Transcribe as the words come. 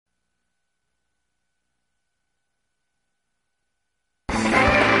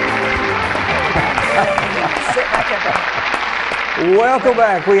Welcome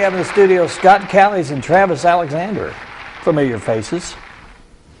back. We have in the studio Scott Callies and Travis Alexander. Familiar faces.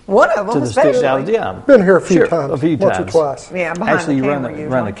 One of them, especially. Yeah. Been here a few times. A few once times. or twice. Yeah, behind Actually, the you camera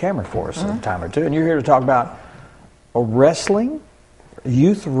run the camera for us a time or two. And you're here to talk about wrestling,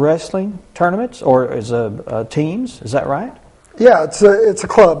 youth wrestling tournaments, or as teams. Is that right? Yeah, it's a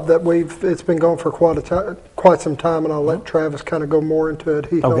club that it's been going for quite some time, and I'll let Travis kind of go more into it.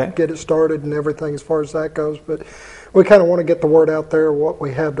 He helped get it started and everything as far as that goes. But we kind of want to get the word out there, what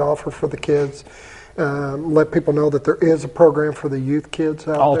we have to offer for the kids. Let people know that there is a program for the youth kids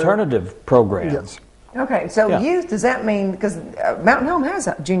out Alternative program. Yes. Okay, so youth, does that mean, because Mountain Home has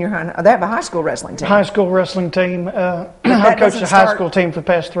a junior high, they have a high school wrestling team. High school wrestling team. I coached a high school team for the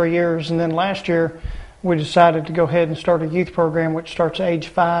past 3 years, and then last year we decided to go ahead and start a youth program which starts at age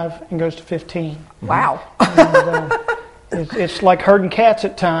 5 and goes to 15. Wow. And, it's like herding cats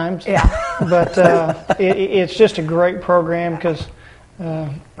at times. Yeah. But it's just a great program because...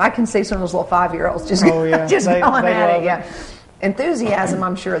 I can see some of those little 5-year-olds just, going at it. Yeah. Enthusiasm,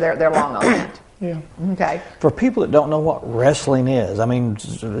 I'm sure they're long on that. Yeah. Okay. For people that don't know what wrestling is, I mean,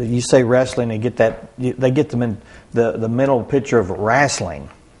 you say wrestling, they get them in the mental picture of wrestling,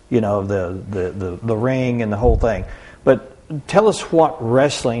 the ring and the whole thing. But tell us what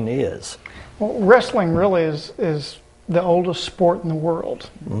wrestling is. Well, wrestling really is the oldest sport in the world,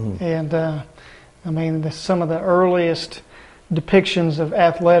 and I mean, some of the earliest depictions of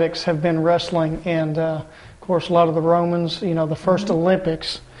athletics have been wrestling, and of course, a lot of the Romans, the first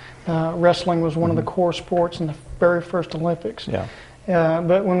Olympics. Wrestling was one of the core sports in the very first Olympics. Yeah.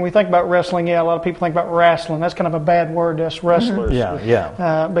 But when we think about wrestling, a lot of people think about wrestling. That's kind of a bad word to us wrestlers.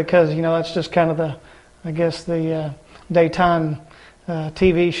 Yeah. Because that's just kind of the daytime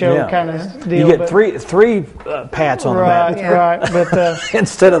TV show kind of deal. You get three pats on the back. Right. But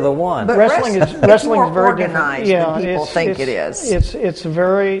instead of the one. But wrestling is more very organized than people think it is. It's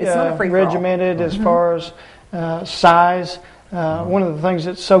very regimented as far as size. One of the things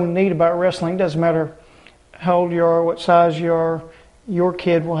that's so neat about wrestling, it doesn't matter how old you are, what size you are, your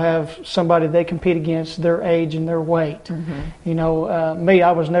kid will have somebody they compete against their age and their weight. Me,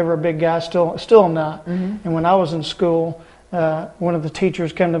 I was never a big guy, still am not. And when I was in school, one of the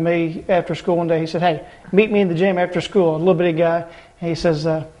teachers came to me after school one day. He said, "Hey, meet me in the gym after school." A little bitty guy. And he says,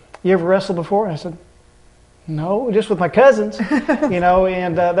 "You ever wrestled before?" And I said, "No, just with my cousins,"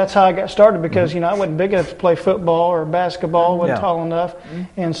 and that's how I got started because, I wasn't big enough to play football or basketball, wasn't tall enough.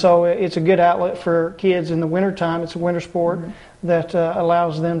 And so it's a good outlet for kids in the wintertime. It's a winter sport that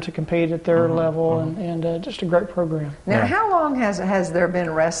allows them to compete at their level and just a great program. Now, how long has there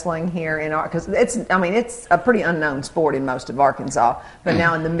been wrestling here in Arkansas? Because it's a pretty unknown sport in most of Arkansas, but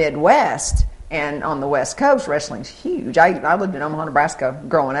now in the Midwest and on the West Coast, wrestling's huge. I lived in Omaha, Nebraska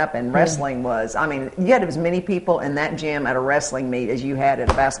growing up, and wrestling was, you had as many people in that gym at a wrestling meet as you had at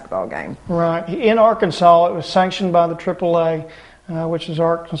a basketball game. Right. In Arkansas, it was sanctioned by the AAA, which is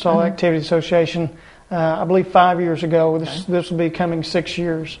Arkansas Activity Association, I believe 5 years ago. This will be coming 6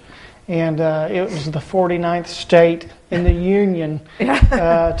 years. And it was the 49th state in the union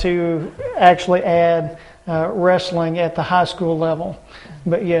to actually add wrestling at the high school level.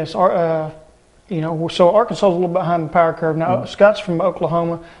 But yes, so Arkansas is a little behind the power curve. Now, Scott's from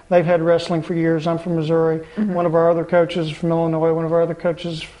Oklahoma. They've had wrestling for years. I'm from Missouri. One of our other coaches is from Illinois. One of our other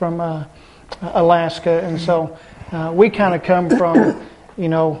coaches is from Alaska. And so we kind of come from,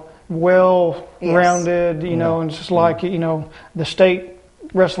 well-rounded, and it's just like, the state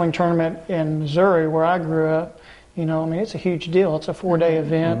wrestling tournament in Missouri where I grew up. It's a huge deal. It's a 4-day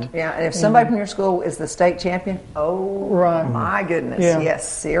event. Yeah, and if somebody from your school is the state champion, my goodness,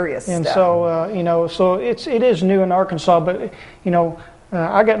 yes, serious and stuff. And so, it is new in Arkansas, but,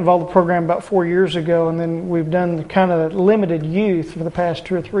 I got involved in the program about 4 years ago, and then we've done the kind of limited youth for the past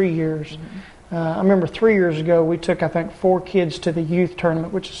 2 or 3 years. I remember 3 years ago, we took, I think, 4 kids to the youth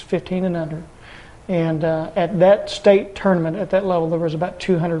tournament, which is 15 and under. And at that state tournament, at that level, there was about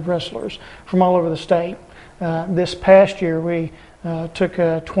 200 wrestlers from all over the state. This past year, we took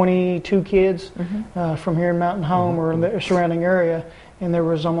 22 kids from here in Mountain Home or the surrounding area, and there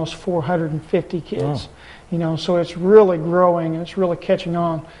was almost 450 kids. So it's really growing and it's really catching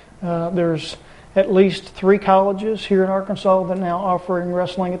on. There's at least 3 colleges here in Arkansas that are now offering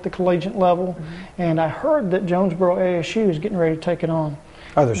wrestling at the collegiate level, and I heard that Jonesboro ASU is getting ready to take it on.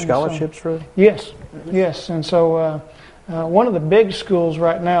 Are there scholarships for it? Yes, yes, and so one of the big schools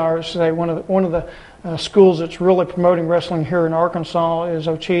right now, or say one of the schools that's really promoting wrestling here in Arkansas is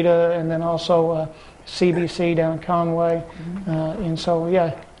Ochita, and then also CBC down in Conway. And so,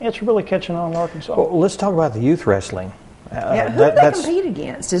 it's really catching on in Arkansas. Well, let's talk about the youth wrestling. Who do they compete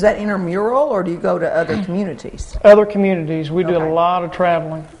against? Is that intramural, or do you go to other communities? Other communities. We do a lot of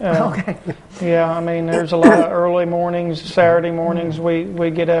traveling. Okay. Yeah, I mean, there's a lot of early mornings, Saturday mornings. We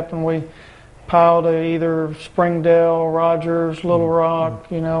get up and we pile to either Springdale, Rogers, Little Rock,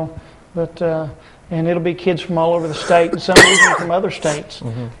 but and it'll be kids from all over the state and some even from other states.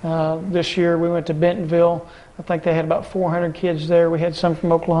 This year we went to Bentonville. I think they had about 400 kids there. We had some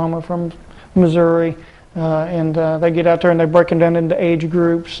from Oklahoma, from Missouri. And they get out there and they break them down into age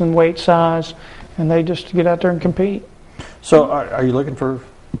groups and weight size, and they just get out there and compete. So are you looking for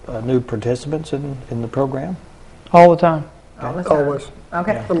new participants in the program? All the time. Always.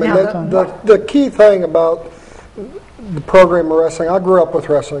 Okay. I mean, the key thing about the program of wrestling, I grew up with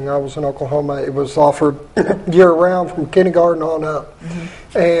wrestling. I was in Oklahoma. It was offered year-round from kindergarten on up.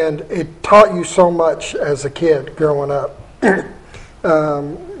 And it taught you so much as a kid growing up.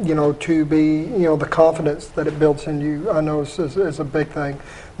 To be, the confidence that it builds in you, I know is a big thing.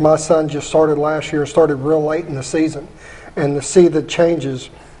 My son just started last year, started real late in the season. And to see the changes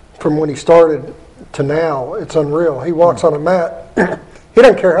from when he started to now, it's unreal. He walks on a mat, he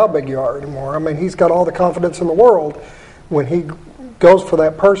doesn't care how big you are anymore. I mean, he's got all the confidence in the world when he goes for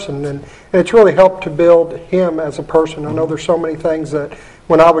that person. And it's really helped to build him as a person. I know there's so many things that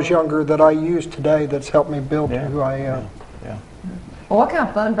when I was younger that I use today that's helped me build who I am. Well, what kind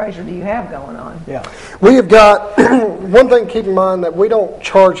of fundraiser do you have going on? Yeah, we have got one thing. Keep in mind that we don't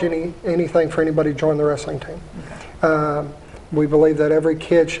charge anything for anybody to join the wrestling team. Okay. We believe that every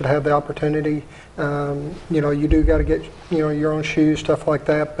kid should have the opportunity. You do got to get your own shoes, stuff like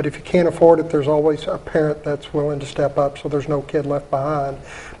that. But if you can't afford it, there's always a parent that's willing to step up, so there's no kid left behind.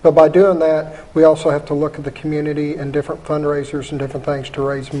 But by doing that, we also have to look at the community and different fundraisers and different things to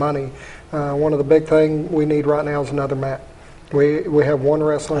raise money. One of the big things we need right now is another mat. We have one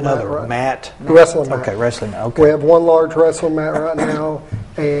wrestling mat. Another mat? Wrestling mat. Okay, wrestling mat. Okay. We have one large wrestling mat right now,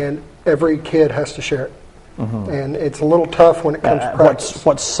 and every kid has to share it. And it's a little tough when it comes to practice.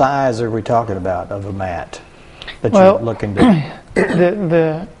 What size are we talking about of a mat that you're looking to?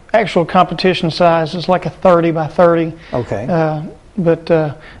 The actual competition size is like a 30 by 30. Okay.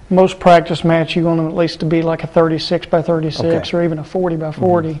 But most practice mats, you want them at least to be like a 36 by 36 or even a 40 by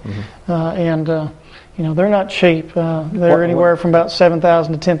 40. They're not cheap. They're anywhere from about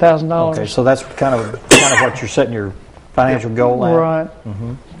 $7,000 to $10,000. Okay, so that's kind of what you're setting your financial goal at. Right.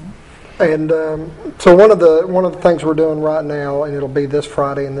 And so one of the things we're doing right now, and it'll be this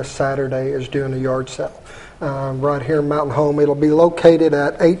Friday and this Saturday, is doing a yard sale right here in Mountain Home. It'll be located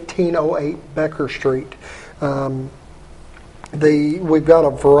at 1808 Becker Street. We've got a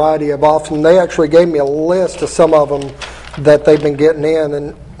variety of options. They actually gave me a list of some of them that they've been getting in,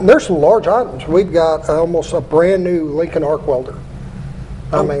 and there's some large items. We've got almost a brand new Lincoln arc welder.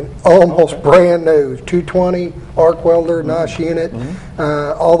 I mean, almost brand new, 220 arc welder, nice unit,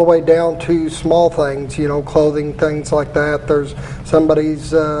 all the way down to small things, clothing, things like that. There's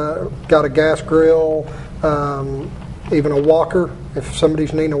somebody's got a gas grill, even a walker. If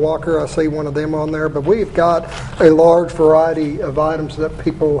somebody's needing a walker, I see one of them on there. But we've got a large variety of items that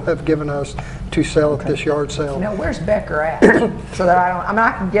people have given us to sell at this yard sale. Now, where's Becker at? So that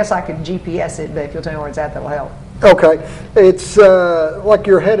I guess I could GPS it, but if you'll tell me where it's at, that'll help. Okay. It's like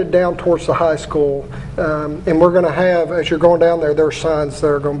you're headed down towards the high school, and we're going to have, as you're going down there, there are signs that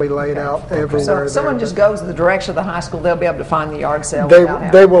are going to be laid out everywhere. So if someone just goes in the direction of the high school, they'll be able to find the yard sale.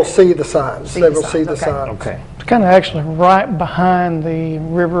 They will see the signs. They will see the signs. Okay. It's kind of actually right behind the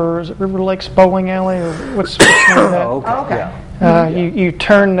river. Is it River Lakes Bowling Alley, or what's the name of that? Okay. Yeah. You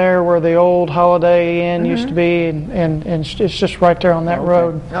turn there where the old Holiday Inn used to be, and it's just right there on that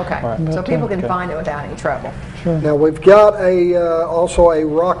road. Okay, right. So people can find it without any trouble. Sure. Now we've got also a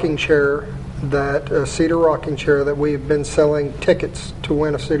rocking chair, a cedar rocking chair that we've been selling tickets to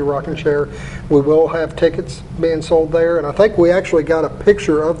win a cedar rocking chair. We will have tickets being sold there, and I think we actually got a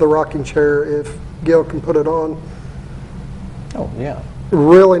picture of the rocking chair if Gil can put it on. Oh yeah.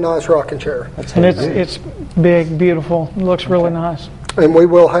 Really nice rocking chair. And it's big, beautiful. It looks really nice. And we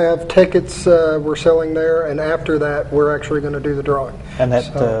will have tickets we're selling there, and after that, we're actually going to do the drawing. And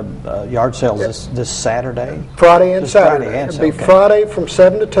that yard sale is this Saturday? Friday and Saturday. It'll be Friday from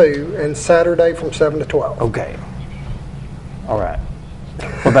 7 to 2 and Saturday from 7 to 12. Okay. All right.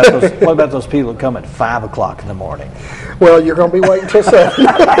 What about those people that come at 5 o'clock in the morning? Well, you're going to be waiting till 7.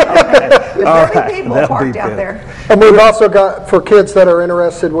 There's many people parked out there. And we've also got, for kids that are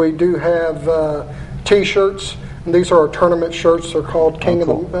interested, we do have T-shirts. And these are our tournament shirts. They're called King of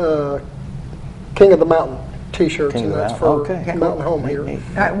the Mountain T-shirts, and that's for Mountain Home here. All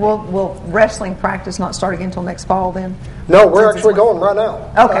right, will wrestling practice not start again until next fall then? No, we're actually going right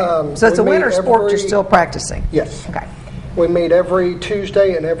now. Okay, so it's a winter sport. You're still practicing. Yes. Okay. We meet every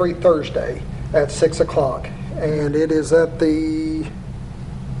Tuesday and every Thursday at 6 o'clock. And it is at the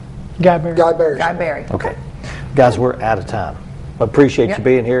Guy Berry. Guy Berry. Okay. Guys, we're out of time. Appreciate you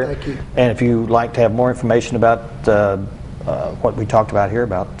being here. Thank you. And if you'd like to have more information about what we talked about here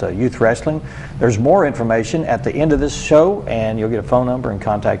about youth wrestling, there's more information at the end of this show, and you'll get a phone number and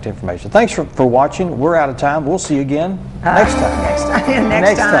contact information. Thanks for watching. We're out of time. We'll see you again next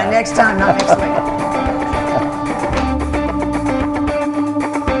time. Next time, not next week.